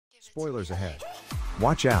Spoilers ahead.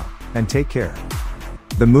 Watch out, and take care.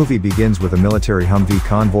 The movie begins with a military Humvee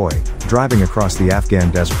convoy, driving across the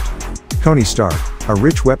Afghan desert. Tony Stark, a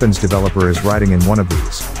rich weapons developer, is riding in one of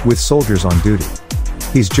these, with soldiers on duty.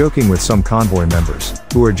 He's joking with some convoy members,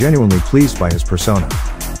 who are genuinely pleased by his persona.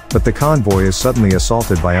 But the convoy is suddenly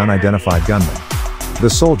assaulted by unidentified gunmen. The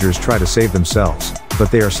soldiers try to save themselves,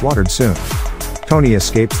 but they are slaughtered soon. Tony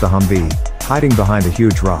escapes the Humvee, hiding behind a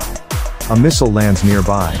huge rock. A missile lands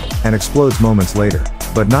nearby, and explodes moments later,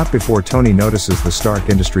 but not before Tony notices the Stark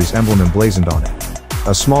Industries emblem emblazoned on it.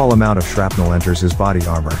 A small amount of shrapnel enters his body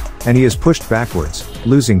armor, and he is pushed backwards,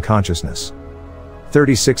 losing consciousness.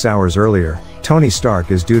 36 hours earlier, Tony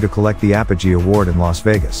Stark is due to collect the Apogee Award in Las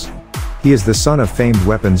Vegas. He is the son of famed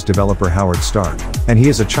weapons developer Howard Stark, and he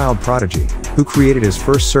is a child prodigy, who created his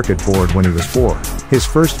first circuit board when he was 4, his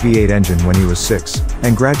first V8 engine when he was 6,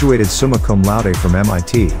 and graduated summa cum laude from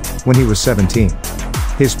MIT, when he was 17.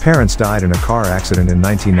 His parents died in a car accident in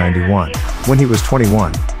 1991. When he was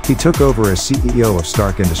 21, he took over as CEO of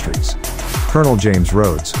Stark Industries. Colonel James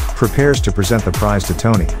Rhodes prepares to present the prize to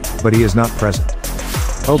Tony, but he is not present.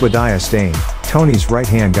 Obadiah Stane, Tony's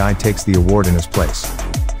right-hand guy, takes the award in his place.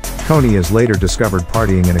 Tony is later discovered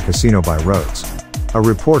partying in a casino by Rhodes. A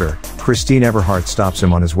reporter, Christine Everhart, stops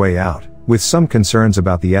him on his way out, with some concerns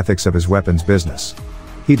about the ethics of his weapons business.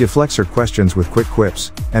 He deflects her questions with quick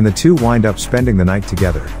quips, and the two wind up spending the night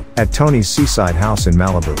together, at Tony's seaside house in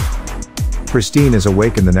Malibu. Christine is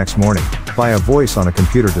awakened the next morning, by a voice on a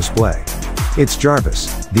computer display. It's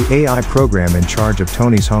Jarvis, the AI program in charge of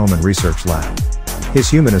Tony's home and research lab. His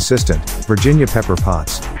human assistant, Virginia Pepper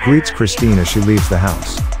Potts, greets Christine as she leaves the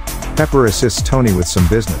house. Pepper assists Tony with some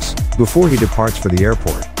business, before he departs for the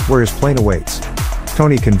airport, where his plane awaits.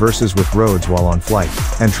 Tony converses with Rhodes while on flight,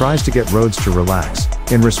 and tries to get Rhodes to relax,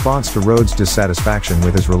 in response to Rhodes' dissatisfaction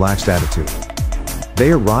with his relaxed attitude.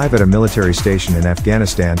 They arrive at a military station in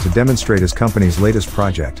Afghanistan to demonstrate his company's latest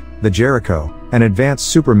project, the Jericho, an advanced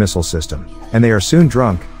super missile system, and they are soon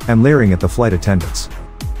drunk, and leering at the flight attendants.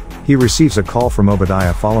 He receives a call from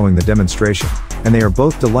Obadiah following the demonstration, and they are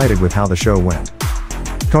both delighted with how the show went.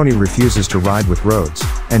 Tony refuses to ride with Rhodes,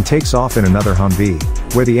 and takes off in another Humvee,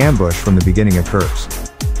 where the ambush from the beginning occurs.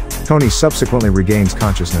 Tony subsequently regains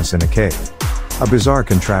consciousness in a cave. A bizarre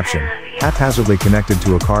contraption, haphazardly connected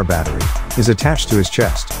to a car battery, is attached to his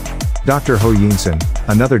chest. Dr. Ho Yinsen,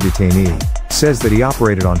 another detainee, says that he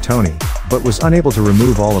operated on Tony, but was unable to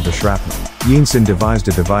remove all of the shrapnel. Yinsen devised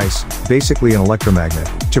a device, basically an electromagnet,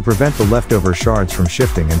 to prevent the leftover shards from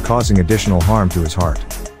shifting and causing additional harm to his heart.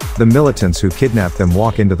 The militants who kidnapped them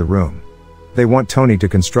walk into the room. They want Tony to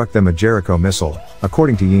construct them a Jericho missile,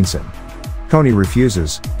 according to Yinsen. Tony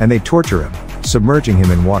refuses, and they torture him, submerging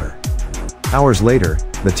him in water. Hours later,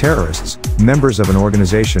 the terrorists, members of an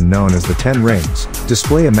organization known as the 10 Rings,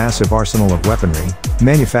 display a massive arsenal of weaponry,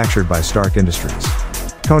 manufactured by Stark Industries.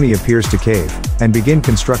 Tony appears to cave, and begin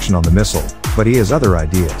construction on the missile, but he has other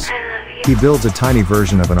ideas. He builds a tiny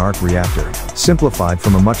version of an arc reactor, simplified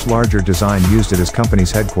from a much larger design used at his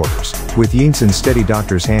company's headquarters, with Yinsen's steady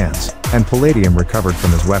doctor's hands, and palladium recovered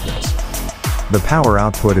from his weapons. The power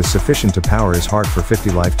output is sufficient to power his heart for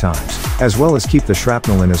 50 lifetimes, as well as keep the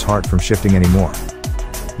shrapnel in his heart from shifting anymore.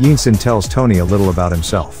 Yinsen tells Tony a little about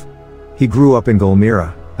himself. He grew up in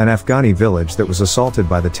Gulmira, an Afghani village that was assaulted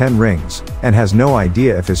by the 10 Rings, and has no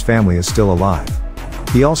idea if his family is still alive.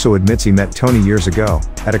 He also admits he met Tony years ago,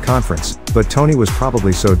 at a conference, but Tony was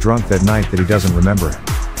probably so drunk that night that he doesn't remember him.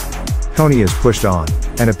 Tony is pushed on,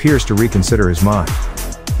 and appears to reconsider his mind.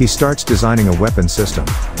 He starts designing a weapon system,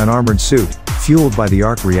 an armored suit, fueled by the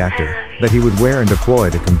arc reactor, that he would wear and deploy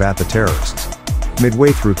to combat the terrorists.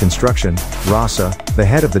 Midway through construction, Rasa, the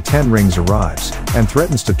head of the 10 Rings, arrives, and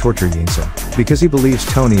threatens to torture Yinsen, because he believes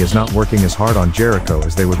Tony is not working as hard on Jericho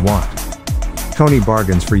as they would want. Tony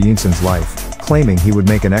bargains for Yinsen's life, claiming he would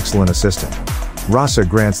make an excellent assistant. Rasa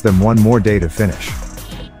grants them one more day to finish.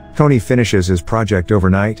 Tony finishes his project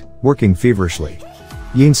overnight, working feverishly.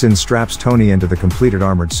 Yinsen straps Tony into the completed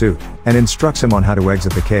armored suit, and instructs him on how to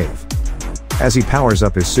exit the cave. As he powers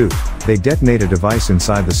up his suit, they detonate a device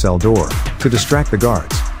inside the cell door, to distract the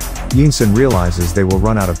guards. Yinsen realizes they will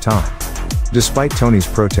run out of time. Despite Tony's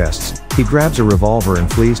protests, he grabs a revolver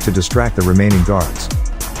and flees to distract the remaining guards.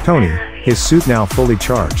 Tony, his suit now fully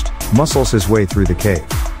charged, muscles his way through the cave.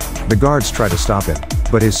 The guards try to stop him,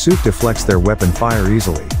 but his suit deflects their weapon fire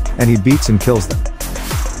easily, and he beats and kills them.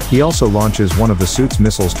 He also launches one of the suit's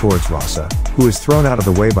missiles towards Rasa, who is thrown out of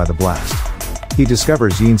the way by the blast. He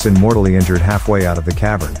discovers Yinsen mortally injured halfway out of the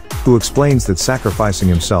cavern, who explains that sacrificing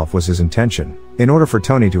himself was his intention, in order for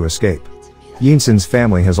Tony to escape. Yinsen's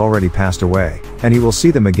family has already passed away, and he will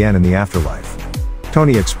see them again in the afterlife.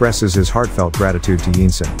 Tony expresses his heartfelt gratitude to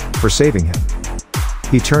Yinsen for saving him.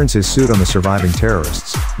 He turns his suit on the surviving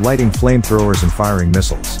terrorists, lighting flamethrowers and firing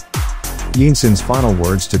missiles. Yinsen's final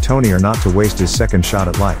words to Tony are not to waste his second shot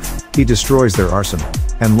at life. He destroys their arsenal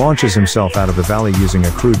and launches himself out of the valley using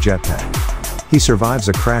a crude jetpack. He survives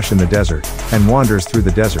a crash in the desert and wanders through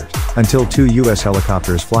the desert until 2 US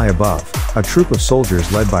helicopters fly above, a troop of soldiers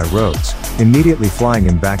led by Rhodes, immediately flying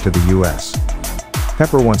him back to the US.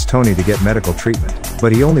 Pepper wants Tony to get medical treatment,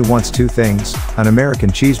 but he only wants 2 things, an American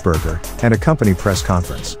cheeseburger and a company press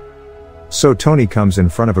conference. So Tony comes in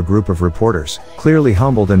front of a group of reporters, clearly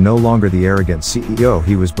humbled and no longer the arrogant CEO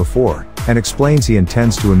he was before, and explains he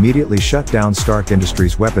intends to immediately shut down Stark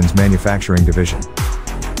Industries' weapons manufacturing division.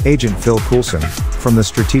 Agent Phil Coulson, from the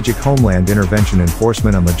Strategic Homeland Intervention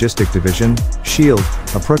Enforcement and Logistic Division, SHIELD,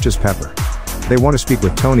 approaches Pepper. They want to speak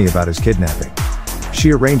with Tony about his kidnapping.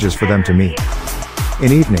 She arranges for them to meet.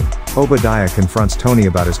 In evening, Obadiah confronts Tony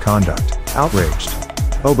about his conduct, outraged.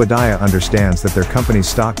 Obadiah understands that their company's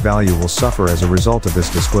stock value will suffer as a result of this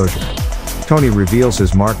disclosure. Tony reveals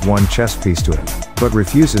his Mark I chess piece to him, but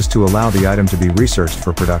refuses to allow the item to be researched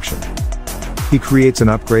for production. He creates an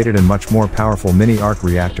upgraded and much more powerful mini-arc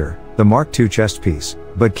reactor, the Mark II chess piece,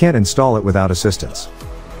 but can't install it without assistance.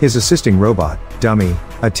 His assisting robot, Dummy,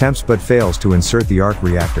 attempts but fails to insert the arc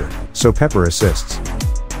reactor, so Pepper assists.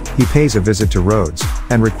 He pays a visit to Rhodes,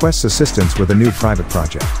 and requests assistance with a new private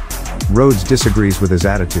project. Rhodes disagrees with his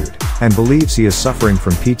attitude, and believes he is suffering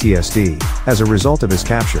from PTSD, as a result of his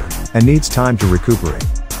capture, and needs time to recuperate.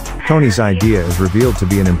 Tony's idea is revealed to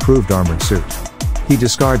be an improved armored suit. He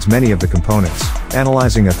discards many of the components,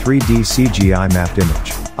 analyzing a 3D CGI mapped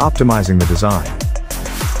image, optimizing the design.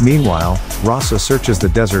 Meanwhile, Rasa searches the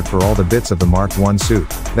desert for all the bits of the Mark I suit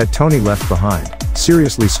that Tony left behind,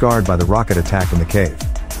 seriously scarred by the rocket attack in the cave.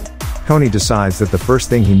 Tony decides that the first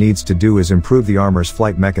thing he needs to do is improve the armor's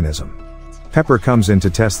flight mechanism. Pepper comes in to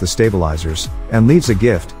test the stabilizers, and leaves a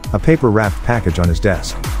gift, a paper-wrapped package on his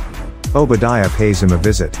desk. Obadiah pays him a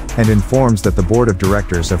visit, and informs that the board of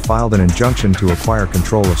directors have filed an injunction to acquire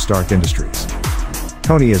control of Stark Industries.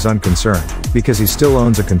 Tony is unconcerned, because he still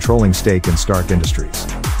owns a controlling stake in Stark Industries.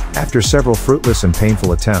 After several fruitless and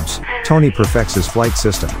painful attempts, Tony perfects his flight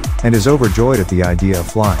system, and is overjoyed at the idea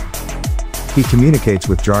of flying. He communicates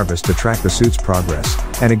with Jarvis to track the suit's progress,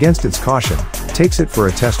 and against its caution, takes it for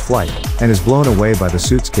a test flight, and is blown away by the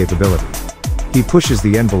suit's capability. He pushes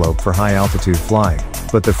the envelope for high-altitude flying,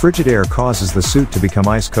 but the frigid air causes the suit to become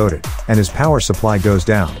ice-coated, and his power supply goes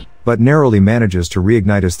down, but narrowly manages to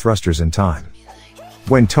reignite his thrusters in time.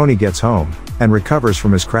 When Tony gets home, and recovers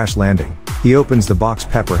from his crash landing, he opens the box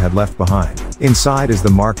Pepper had left behind. Inside is the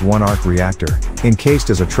Mark I arc reactor, encased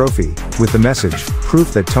as a trophy, with the message,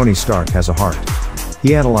 proof that Tony Stark has a heart.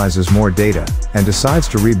 He analyzes more data, and decides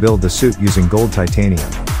to rebuild the suit using gold titanium,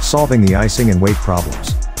 solving the icing and weight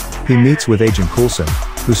problems. He meets with Agent Coulson,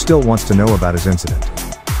 who still wants to know about his incident.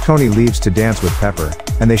 Tony leaves to dance with Pepper,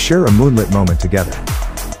 and they share a moonlit moment together.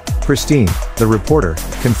 Christine, the reporter,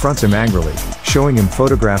 confronts him angrily, showing him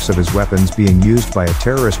photographs of his weapons being used by a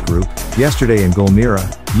terrorist group, yesterday in Gulmira,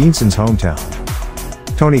 Yinsen's hometown.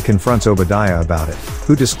 Tony confronts Obadiah about it,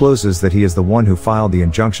 who discloses that he is the one who filed the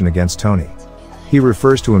injunction against Tony. He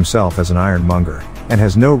refers to himself as an ironmonger, and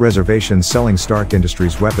has no reservations selling Stark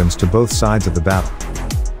Industries weapons to both sides of the battle.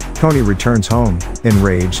 Tony returns home,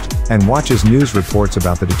 enraged, and watches news reports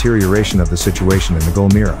about the deterioration of the situation in the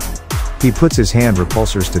Gulmira. He puts his hand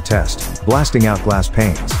repulsors to test, blasting out glass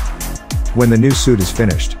panes. When the new suit is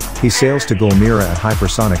finished, he sails to Gulmira at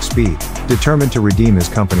hypersonic speed, determined to redeem his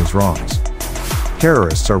company's wrongs.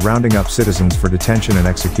 Terrorists are rounding up citizens for detention and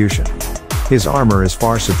execution. His armor is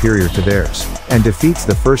far superior to theirs, and defeats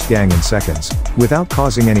the first gang in seconds, without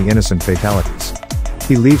causing any innocent fatalities.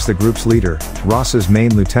 He leaves the group's leader, Ross's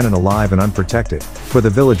main lieutenant, alive and unprotected, for the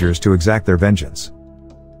villagers to exact their vengeance.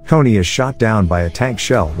 Tony is shot down by a tank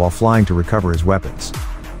shell while flying to recover his weapons.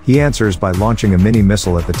 He answers by launching a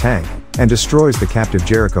mini-missile at the tank, and destroys the captive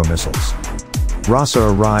Jericho missiles. Rossa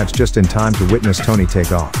arrives just in time to witness Tony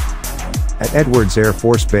take off. At Edwards Air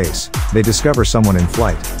Force Base, they discover someone in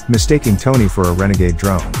flight, mistaking Tony for a renegade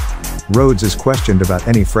drone. Rhodes is questioned about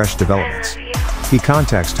any fresh developments. He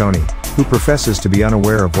contacts Tony, who professes to be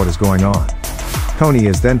unaware of what is going on. Tony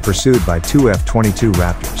is then pursued by 2 F-22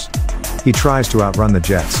 Raptors. He tries to outrun the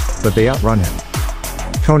jets, but they outrun him.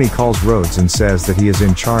 Tony calls Rhodes and says that he is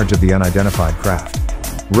in charge of the unidentified craft.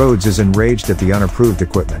 Rhodes is enraged at the unapproved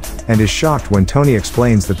equipment, and is shocked when Tony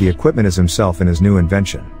explains that the equipment is himself and his new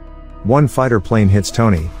invention. One fighter plane hits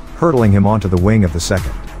Tony, hurtling him onto the wing of the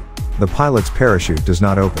second. The pilot's parachute does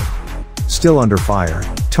not open. Still under fire,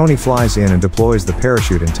 Tony flies in and deploys the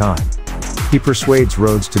parachute in time. He persuades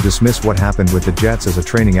Rhodes to dismiss what happened with the jets as a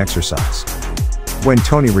training exercise. When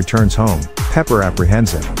Tony returns home, Pepper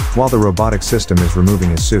apprehends him, while the robotic system is removing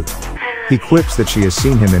his suit. He quips that she has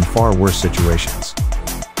seen him in far worse situations.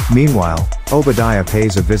 Meanwhile, Obadiah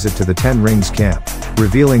pays a visit to the Ten Rings camp,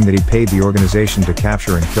 revealing that he paid the organization to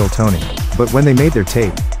capture and kill Tony. But when they made their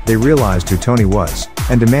tape, they realized who Tony was,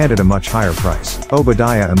 and demanded a much higher price.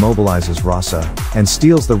 Obadiah immobilizes Rasa, and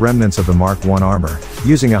steals the remnants of the Mark I armor,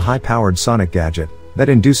 using a high-powered sonic gadget that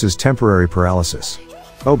induces temporary paralysis.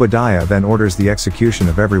 Obadiah then orders the execution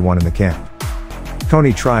of everyone in the camp.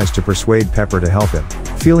 Tony tries to persuade Pepper to help him,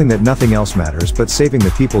 feeling that nothing else matters but saving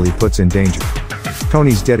the people he puts in danger.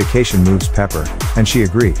 Tony's dedication moves Pepper, and she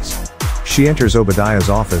agrees. She enters Obadiah's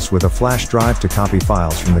office with a flash drive to copy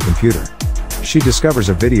files from the computer. She discovers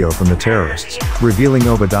a video from the terrorists, revealing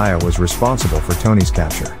Obadiah was responsible for Tony's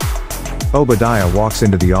capture. Obadiah walks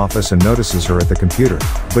into the office and notices her at the computer,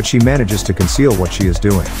 but she manages to conceal what she is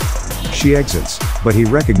doing. She exits, but he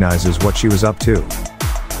recognizes what she was up to.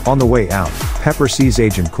 On the way out, Pepper sees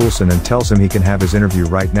Agent Coulson and tells him he can have his interview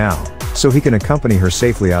right now, so he can accompany her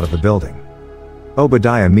safely out of the building.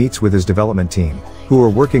 Obadiah meets with his development team, who are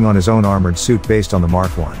working on his own armored suit based on the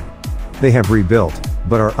Mark I. They have rebuilt,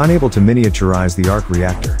 but are unable to miniaturize the arc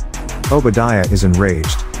reactor. Obadiah is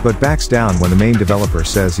enraged, but backs down when the main developer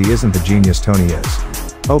says he isn't the genius Tony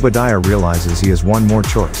is. Obadiah realizes he has one more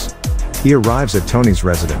choice. He arrives at Tony's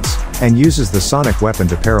residence, and uses the sonic weapon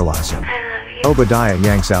to paralyze him. Obadiah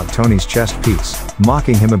yanks out Tony's chest piece,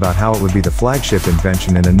 mocking him about how it would be the flagship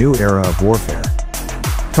invention in a new era of warfare.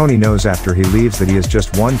 Tony knows after he leaves that he has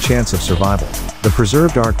just one chance of survival, the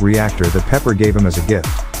preserved arc reactor that Pepper gave him as a gift.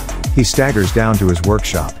 He staggers down to his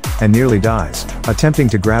workshop, and nearly dies, attempting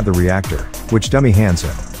to grab the reactor, which Dummy hands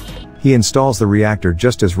him. He installs the reactor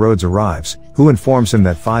just as Rhodes arrives, who informs him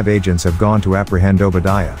that 5 agents have gone to apprehend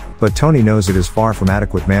Obadiah, but Tony knows it is far from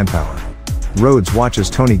adequate manpower. Rhodes watches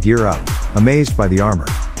Tony gear up, amazed by the armor.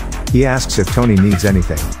 He asks if Tony needs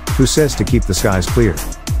anything, who says to keep the skies clear.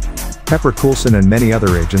 Pepper Coulson and many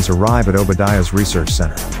other agents arrive at Obadiah's research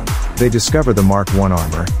center. They discover the Mark I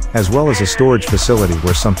armor, as well as a storage facility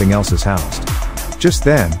where something else is housed. Just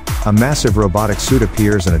then, a massive robotic suit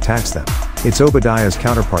appears and attacks them. It's Obadiah's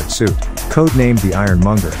counterpart suit, codenamed the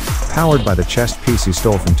Ironmonger, powered by the chest piece he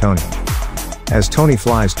stole from Tony. As Tony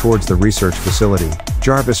flies towards the research facility,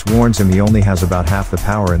 Jarvis warns him he only has about half the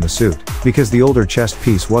power in the suit, because the older chest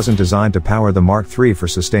piece wasn't designed to power the Mark III for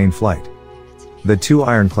sustained flight. The two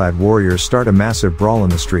ironclad warriors start a massive brawl in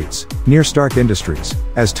the streets, near Stark Industries,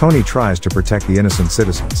 as Tony tries to protect the innocent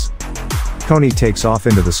citizens. Tony takes off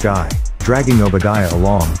into the sky, dragging Obadiah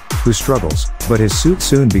along, who struggles, but his suit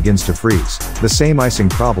soon begins to freeze, the same icing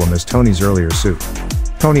problem as Tony's earlier suit.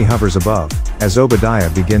 Tony hovers above, as Obadiah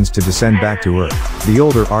begins to descend back to Earth. The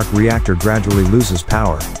older arc reactor gradually loses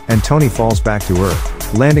power, and Tony falls back to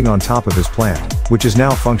Earth, landing on top of his plant, which is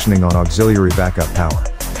now functioning on auxiliary backup power.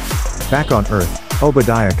 Back on Earth,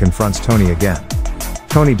 Obadiah confronts Tony again.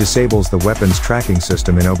 Tony disables the weapons tracking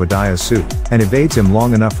system in Obadiah's suit, and evades him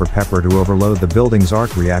long enough for Pepper to overload the building's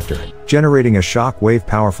arc reactor, generating a shock wave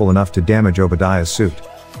powerful enough to damage Obadiah's suit.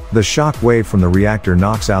 The shock wave from the reactor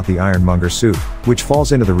knocks out the Ironmonger suit, which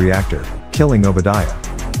falls into the reactor, killing Obadiah.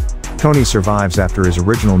 Tony survives after his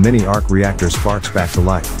original mini-arc reactor sparks back to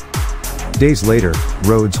life. Days later,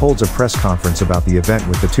 Rhodes holds a press conference about the event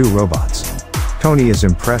with the two robots. Tony is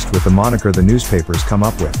impressed with the moniker the newspapers come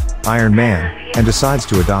up with, Iron Man, and decides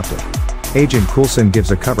to adopt it. Agent Coulson gives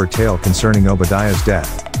a cover tale concerning Obadiah's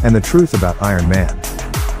death, and the truth about Iron Man.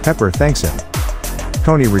 Pepper thanks him.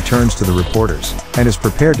 Tony returns to the reporters, and is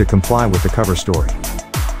prepared to comply with the cover story.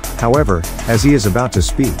 However, as he is about to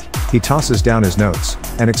speak, he tosses down his notes,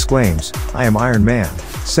 and exclaims, "I am Iron Man,"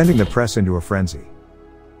 sending the press into a frenzy.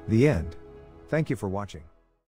 The end. Thank you for watching.